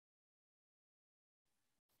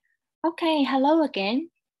Okay, hello again.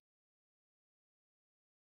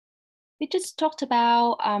 We just talked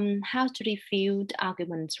about how to refute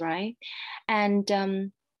arguments, right? And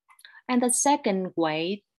um, and the second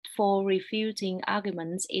way for refuting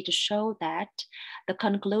arguments is to show that the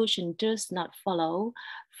conclusion does not follow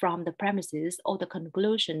from the premises, or the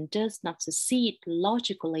conclusion does not succeed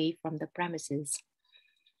logically from the premises.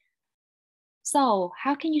 So,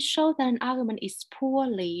 how can you show that an argument is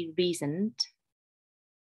poorly reasoned?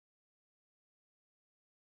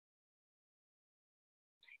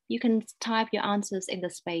 You can type your answers in the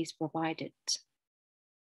space provided.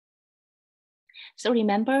 So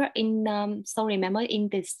remember in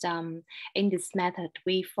this method,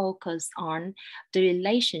 we focus on the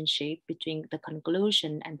relationship between the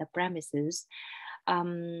conclusion and the premises.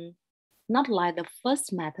 Not like the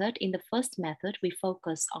first method. In the first method, we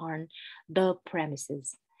focus on the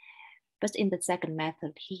premises. But in the second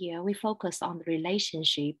method here, we focus on the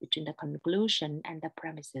relationship between the conclusion and the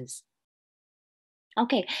premises.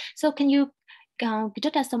 Okay, so can you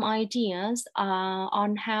just have some ideas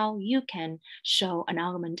on how you can show an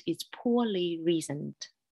argument is poorly reasoned?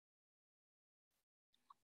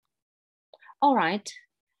 All right,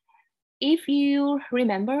 if you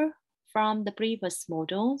remember from the previous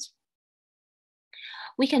models,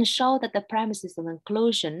 we can show that the premises and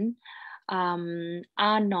conclusion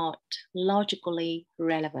are not logically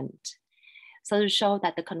relevant. So to show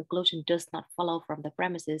that the conclusion does not follow from the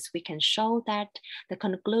premises, we can show that the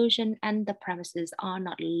conclusion and the premises are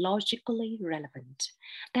not logically relevant.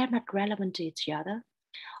 They're not relevant to each other.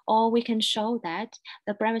 Or we can show that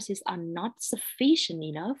the premises are not sufficient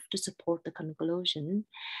enough to support the conclusion.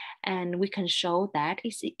 And we can show that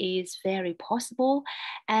it is very possible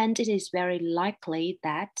and it is very likely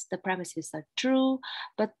that the premises are true,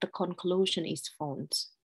 but the conclusion is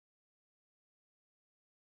false.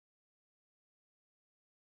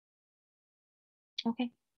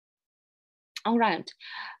 Okay. All right.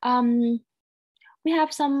 We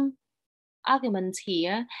have some arguments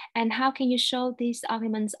here, and how can you show these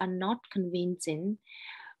arguments are not convincing?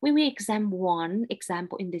 We will examine one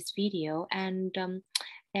example in this video, and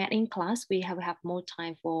in class we have more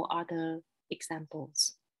time for other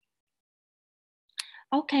examples.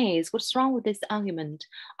 Okay, so what's wrong with this argument?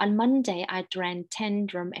 On Monday, I drank 10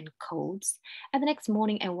 rum and cokes, and the next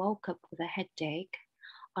morning I woke up with a headache.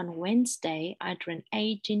 On Wednesday, I drank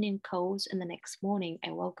 18 and cokes, and the next morning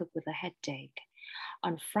I woke up with a headache.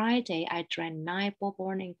 On Friday, I drank 9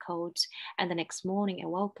 bourbon and cokes, and the next morning I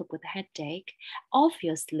woke up with a headache.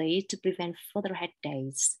 Obviously, to prevent further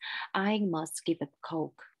headaches, I must give up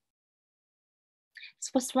coke.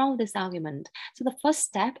 So what's wrong with this argument? So the first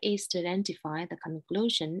step is to identify the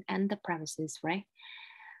conclusion and the premises, right?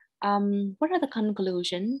 What are the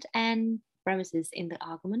conclusions and premises in the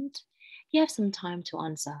argument? You have some time to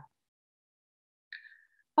answer.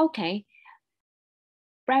 Okay,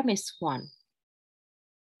 premise 1,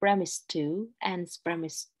 premise 2, and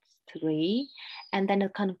premise 3. And then the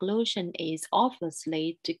conclusion is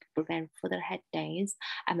obviously to prevent further headaches,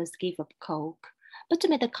 I must give up coke. But to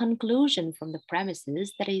make the conclusion from the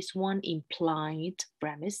premises, there is one implied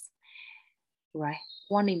premise, right?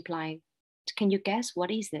 One implied. Can you guess what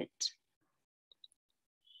is it?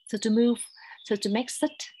 So to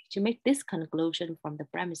make this conclusion from the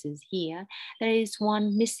premises here, there is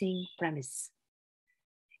one missing premise.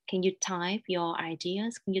 Can you type your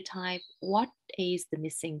ideas? Can you type what is the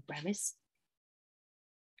missing premise?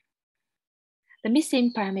 The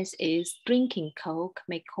missing premise is drinking coke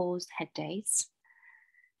may cause headaches.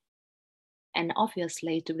 And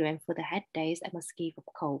obviously, to prevent further headaches, I must give up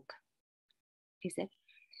coke. Is it?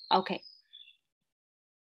 Okay.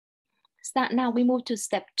 Now we move to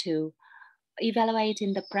step 2,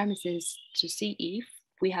 evaluating the premises to see if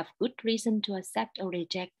we have good reason to accept or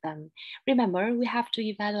reject them. Remember, we have to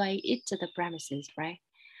evaluate each of the premises, right?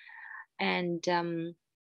 And then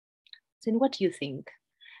what do you think?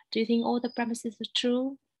 Do you think all the premises are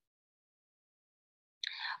true?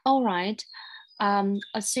 All right,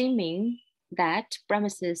 assuming that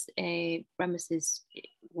premises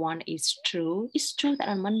 1 is true. It's true that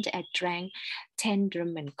on Monday I drank 10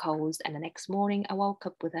 rum and cokes, and the next morning I woke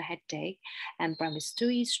up with a headache. And premise 2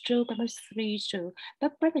 is true, premise 3 is true,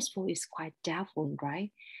 but premise 4 is quite doubtful,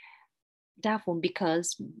 right? Doubtful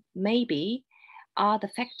because maybe other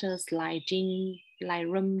factors like gin, like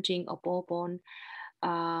rum, gin, or bourbon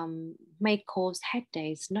may cause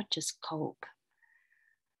headaches, not just coke.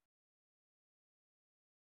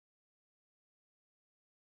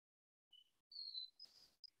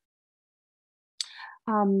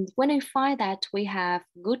 When we find that we have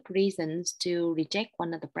good reasons to reject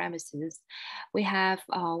one of the premises, we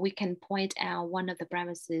can point out one of the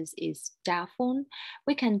premises is doubtful.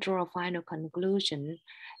 We can draw a final conclusion.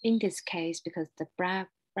 In this case, because the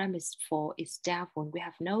premise 4 is doubtful, we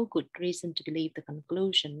have no good reason to believe the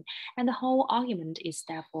conclusion, and the whole argument is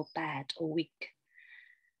therefore bad or weak,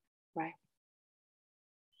 right?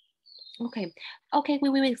 Okay, we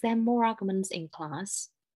will examine more arguments in class.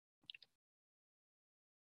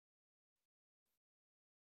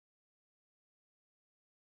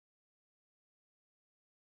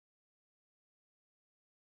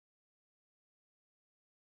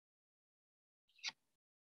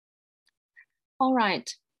 All right.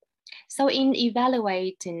 So in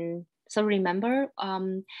evaluating, so remember,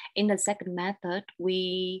 in the second method,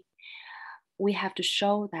 we have to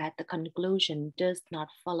show that the conclusion does not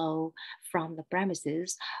follow from the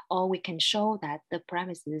premises, or we can show that the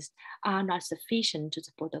premises are not sufficient to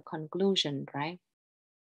support the conclusion, right?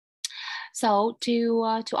 So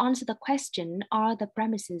to answer the question, are the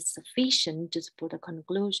premises sufficient to support the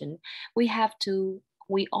conclusion? We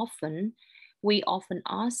often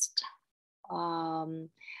ask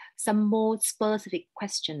some more specific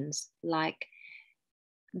questions like,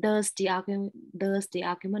 does the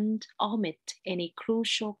argument omit any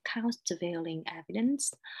crucial countervailing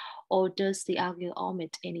evidence, or does the argument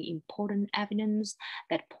omit any important evidence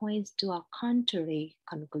that points to a contrary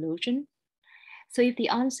conclusion? So if the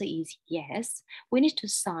answer is yes, we need to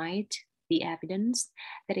cite the evidence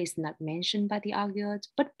that is not mentioned by the argument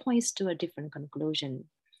but points to a different conclusion,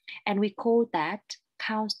 and we call that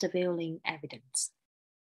countervailing evidence.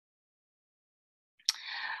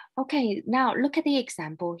 Okay, now look at the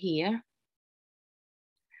example here.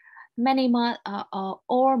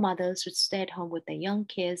 All mothers should stay at home with their young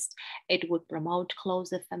kids. It would promote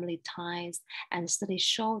closer family ties, and studies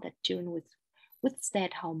show that children with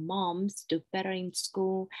stay-at-home moms do better in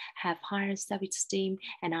school, have higher self-esteem,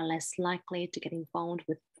 and are less likely to get involved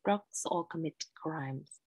with drugs or commit crimes.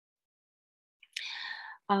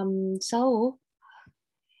 So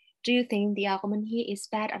do you think the argument here is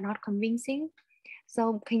bad or not convincing?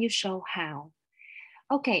 So can you show how?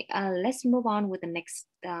 Okay, let's move on with the next,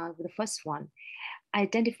 with the first one.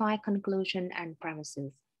 Identify conclusion and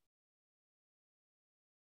premises.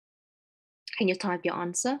 Can you type your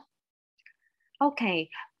answer? Okay,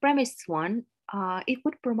 premise 1, it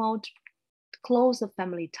would promote closer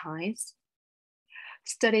family ties.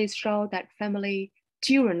 Studies show that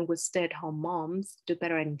children with stay-at-home moms do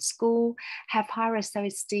better in school, have higher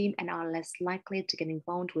self-esteem, and are less likely to get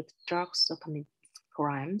involved with drugs or commit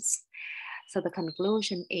crimes. So the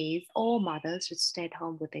conclusion is all mothers should stay at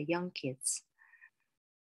home with their young kids.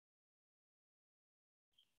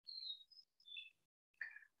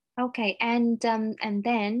 Okay, and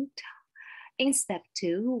then in step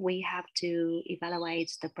 2, we have to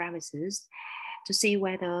evaluate the premises to see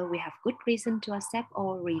whether we have good reason to accept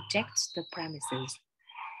or reject the premises.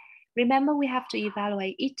 Remember, we have to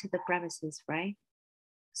evaluate each of the premises, right?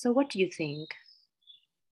 So what do you think?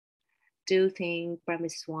 Do you think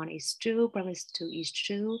premise 1 is true, premise 2 is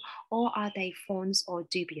true, or are they false or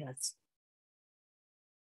dubious?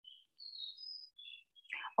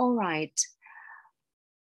 All right.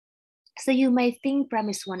 So you may think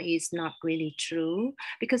premise 1 is not really true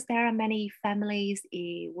because there are many families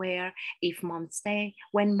where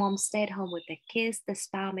when mom stay at home with their kids, the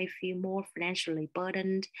spouse may feel more financially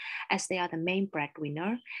burdened as they are the main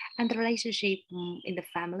breadwinner, and the relationship in the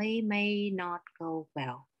family may not go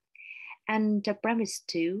well. And premise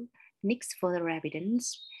 2 needs further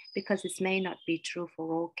evidence because it may not be true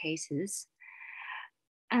for all cases.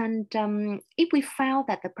 And if we found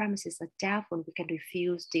that the premises are doubtful, we can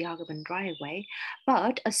refuse the argument right away.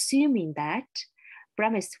 But assuming that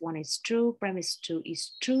premise 1 is true, premise 2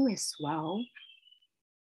 is true as well.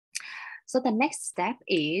 So the next step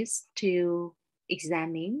is to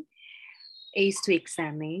examine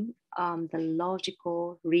the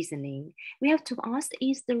logical reasoning. We have to ask,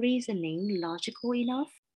 is the reasoning logical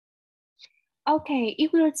enough? Okay,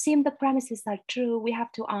 if we assume the premises are true, we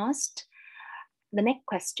have to ask, the next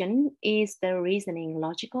question, is the reasoning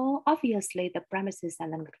logical? Obviously, the premises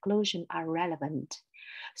and the conclusion are relevant.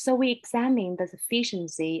 So we examine the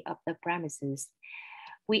sufficiency of the premises.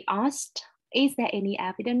 We asked, is there any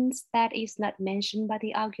evidence that is not mentioned by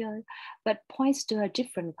the arguer but points to a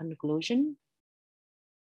different conclusion?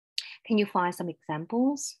 Can you find some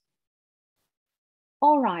examples?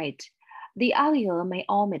 All right. The arguer may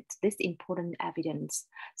omit this important evidence.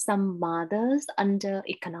 Some mothers under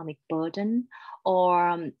economic burden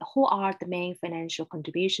or who are the main financial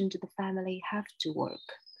contribution to the family have to work.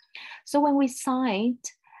 So when we cite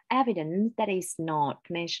evidence that is not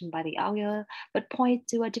mentioned by the arguer but point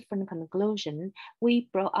to a different conclusion, we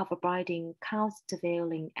are providing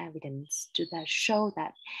countervailing evidence to that show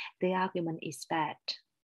that the argument is bad.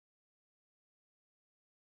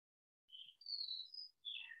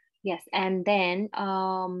 Yes, and then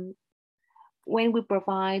when we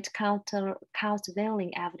provide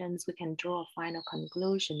countervailing evidence, we can draw a final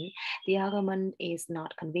conclusion. The argument is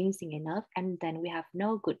not convincing enough, and then we have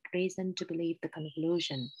no good reason to believe the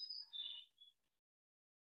conclusion.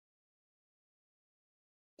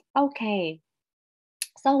 Okay,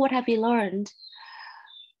 so what have you learned?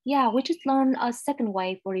 Yeah, we just learned a second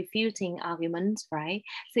way for refuting arguments, right?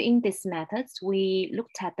 So in these methods, we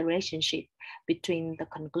looked at the relationship between the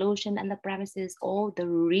conclusion and the premises or the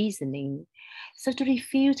reasoning. So to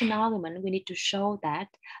refute an argument, we need to show that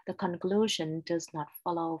the conclusion does not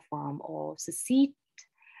follow from or succeed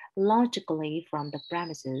logically from the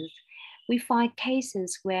premises. We find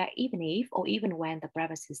cases where even if or even when the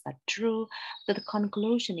premises are true, the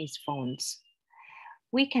conclusion is false.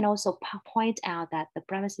 We can also point out that the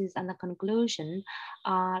premises and the conclusion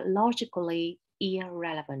are logically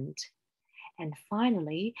irrelevant. And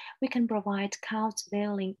finally, we can provide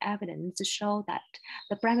countervailing evidence to show that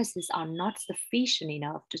the premises are not sufficient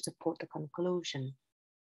enough to support the conclusion.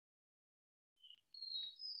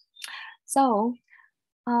 So,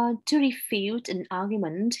 to refute an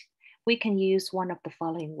argument, we can use one of the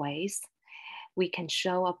following ways. We can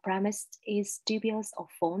show a premise is dubious or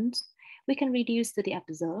false. We can reduce to the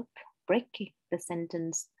absurd, break the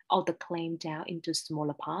sentence or the claim down into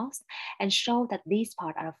smaller parts and show that these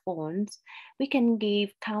parts are false. We can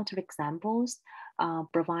give counterexamples,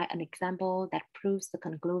 provide an example that proves the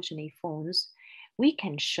conclusion is false. We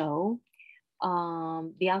can show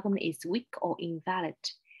the argument is weak or invalid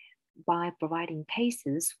by providing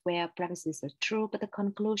cases where premises are true but the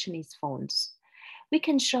conclusion is false. We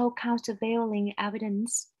can show countervailing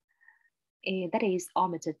evidence that is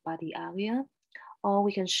omitted by the arguer, or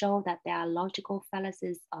we can show that there are logical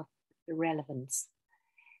fallacies of relevance.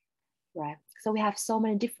 Right. So we have so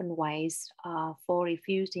many different ways for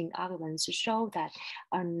refuting arguments to show that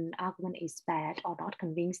an argument is bad or not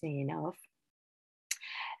convincing enough.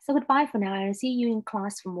 So goodbye for now, and I'll see you in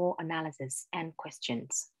class for more analysis and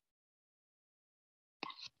questions.